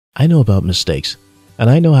I know about mistakes, and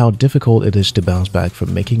I know how difficult it is to bounce back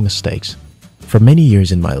from making mistakes. For many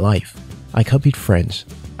years in my life, I copied friends.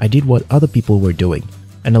 I did what other people were doing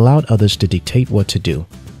and allowed others to dictate what to do,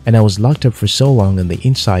 and I was locked up for so long on the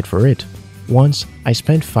inside for it. Once, I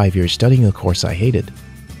spent 5 years studying a course I hated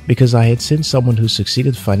because I had seen someone who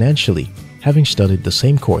succeeded financially having studied the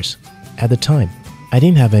same course. At the time, I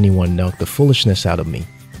didn't have anyone knock the foolishness out of me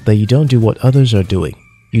that you don't do what others are doing.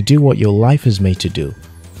 You do what your life is made to do.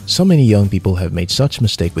 So many young people have made such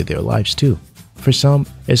mistake with their lives too. For some,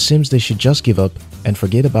 it seems they should just give up and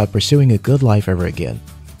forget about pursuing a good life ever again.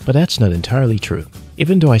 But that's not entirely true.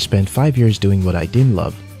 Even though I spent 5 years doing what I didn't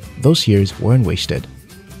love, those years weren't wasted.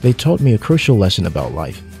 They taught me a crucial lesson about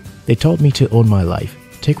life. They taught me to own my life,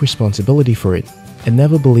 take responsibility for it, and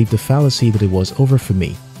never believe the fallacy that it was over for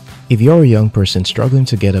me. If you're a young person struggling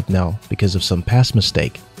to get up now because of some past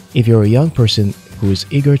mistake, if you're a young person who is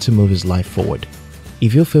eager to move his life forward,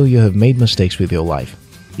 if you feel you have made mistakes with your life,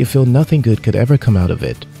 you feel nothing good could ever come out of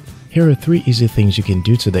it, here are 3 easy things you can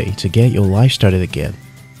do today to get your life started again.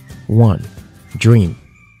 1. Dream.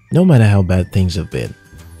 No matter how bad things have been,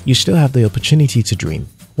 you still have the opportunity to dream.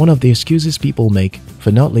 One of the excuses people make for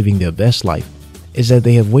not living their best life is that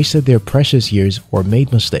they have wasted their precious years or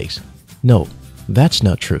made mistakes. No, that's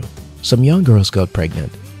not true. Some young girls got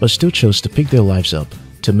pregnant but still chose to pick their lives up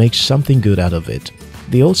to make something good out of it.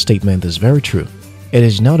 The old statement is very true. It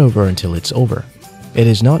is not over until it's over. It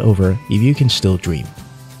is not over if you can still dream.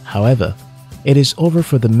 However, it is over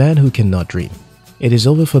for the man who cannot dream. It is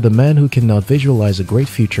over for the man who cannot visualize a great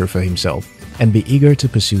future for himself and be eager to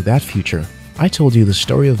pursue that future. I told you the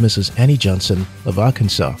story of Mrs. Annie Johnson of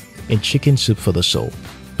Arkansas in Chicken Soup for the Soul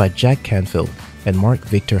by Jack Canfield and Mark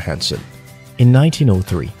Victor Hansen. In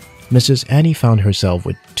 1903, Mrs. Annie found herself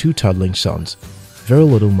with 2 toddling sons, very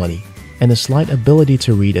little money, and a slight ability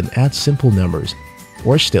to read and add simple numbers.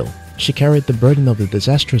 Worse still, she carried the burden of the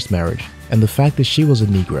disastrous marriage and the fact that she was a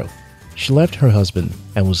Negro. She left her husband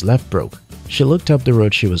and was left broke. She looked up the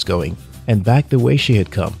road she was going and back the way she had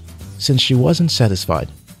come. Since she wasn't satisfied,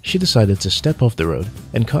 she decided to step off the road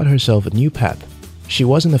and cut herself a new path. She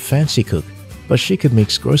wasn't a fancy cook, but she could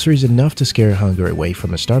mix groceries enough to scare hunger away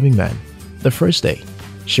from a starving man. The first day,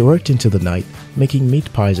 she worked into the night, making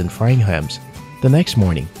meat pies and frying hams. The next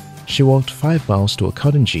morning, she walked 5 miles to a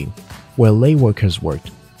cotton gin, where lay workers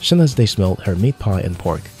worked. Soon as they smelled her meat pie and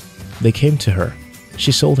pork, they came to her.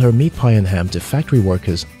 She sold her meat pie and ham to factory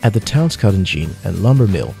workers at the town's cotton gin and lumber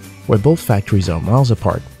mill, where both factories are miles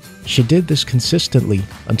apart. She did this consistently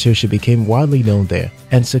until she became widely known there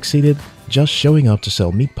and succeeded just showing up to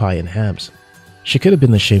sell meat pie and hams. She could have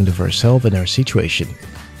been ashamed of herself and her situation.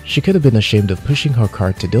 She could have been ashamed of pushing her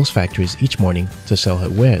cart to those factories each morning to sell her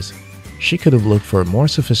wares. She could have looked for a more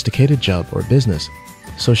sophisticated job or business,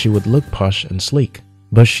 so she would look posh and sleek.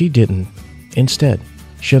 But she didn't. Instead,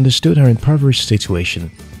 she understood her impoverished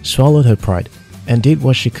situation, swallowed her pride, and did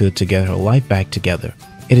what she could to get her life back together.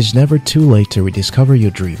 It is never too late to rediscover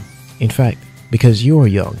your dream. In fact, because you are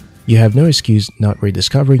young, you have no excuse not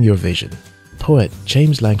rediscovering your vision. Poet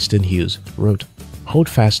James Langston Hughes wrote, "Hold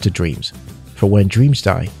fast to dreams, for when dreams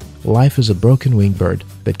die, life is a broken-winged bird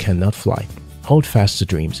that cannot fly. Hold fast to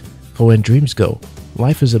dreams, for when dreams go,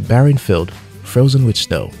 life is a barren field frozen with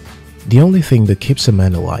snow." The only thing that keeps a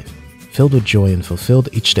man alive, filled with joy and fulfilled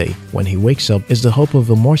each day when he wakes up, is the hope of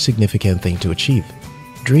a more significant thing to achieve.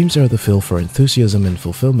 Dreams are the fuel for enthusiasm and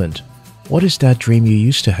fulfillment. What is that dream you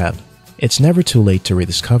used to have? It's never too late to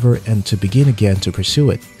rediscover and to begin again to pursue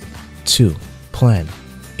it. 2. Plan.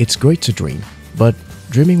 It's great to dream, but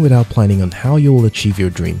dreaming without planning on how you will achieve your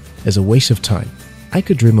dream is a waste of time. I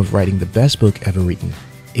could dream of writing the best book ever written.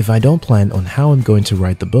 If I don't plan on how I'm going to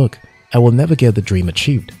write the book, I will never get the dream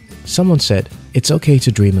achieved. Someone said, it's okay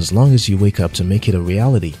to dream as long as you wake up to make it a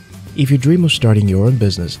reality. If you dream of starting your own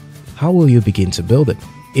business, how will you begin to build it?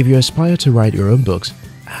 If you aspire to write your own books,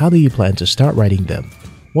 how do you plan to start writing them?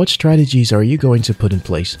 What strategies are you going to put in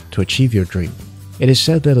place to achieve your dream? It is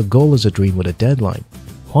said that a goal is a dream with a deadline.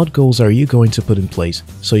 What goals are you going to put in place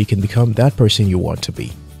so you can become that person you want to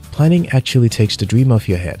be? Planning actually takes the dream off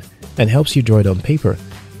your head and helps you draw it on paper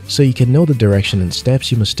so you can know the direction and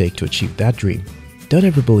steps you must take to achieve that dream. Don't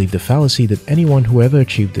ever believe the fallacy that anyone who ever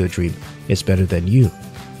achieved their dream is better than you.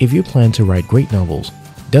 If you plan to write great novels,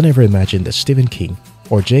 don't ever imagine that Stephen King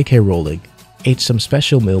or J.K. Rowling ate some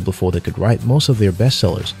special meal before they could write most of their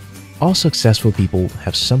bestsellers. All successful people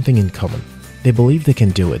have something in common. They believe they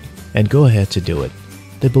can do it and go ahead to do it.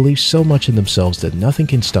 They believe so much in themselves that nothing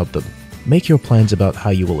can stop them. Make your plans about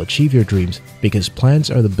how you will achieve your dreams, because plans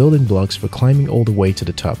are the building blocks for climbing all the way to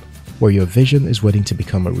the top, where your vision is waiting to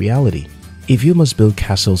become a reality. If you must build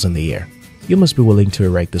castles in the air, you must be willing to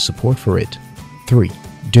erect the support for it. 3.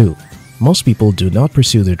 Do. Most people do not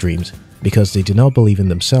pursue their dreams because they do not believe in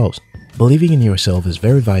themselves. Believing in yourself is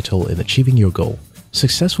very vital in achieving your goal.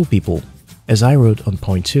 Successful people, as I wrote on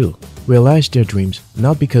point 2, realize their dreams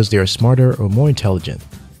not because they are smarter or more intelligent,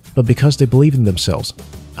 but because they believe in themselves.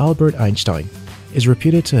 Albert Einstein is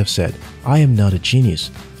reputed to have said, "I am not a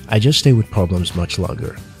genius, I just stay with problems much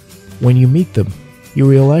longer." When you meet them, you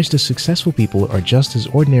realize the successful people are just as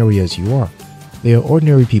ordinary as you are. They are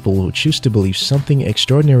ordinary people who choose to believe something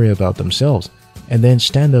extraordinary about themselves and then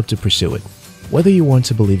stand up to pursue it. Whether you want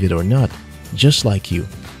to believe it or not, just like you,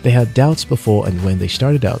 they had doubts before and when they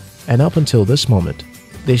started out, and up until this moment,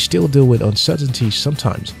 they still deal with uncertainties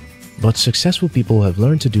sometimes. But successful people have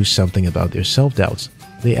learned to do something about their self-doubts.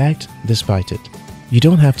 They act despite it. You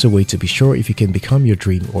don't have to wait to be sure if you can become your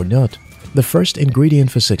dream or not. The first ingredient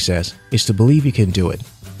for success is to believe you can do it,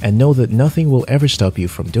 and know that nothing will ever stop you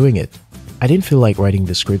from doing it. I didn't feel like writing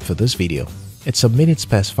the script for this video. It's some minutes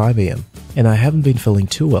past 5 AM, and I haven't been feeling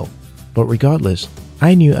too well. But regardless,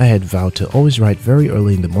 I knew I had vowed to always write very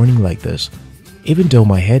early in the morning like this. Even though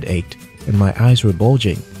my head ached and my eyes were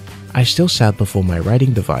bulging, I still sat before my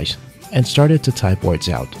writing device and started to type words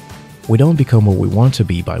out. We don't become what we want to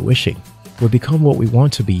be by wishing. We become what we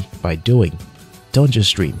want to be by doing. Don't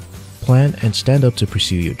just dream. Plan and stand up to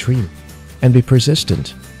pursue your dream. And be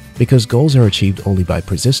persistent, because goals are achieved only by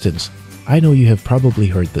persistence. I know you have probably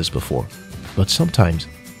heard this before, but sometimes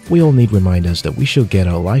we all need reminders that we should get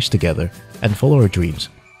our lives together and follow our dreams.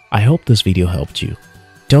 I hope this video helped you.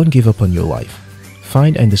 Don't give up on your life.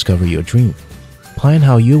 Find and discover your dream. Plan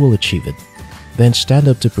how you will achieve it. Then stand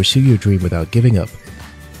up to pursue your dream without giving up.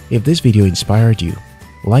 If this video inspired you,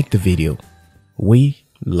 like the video. We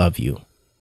love you.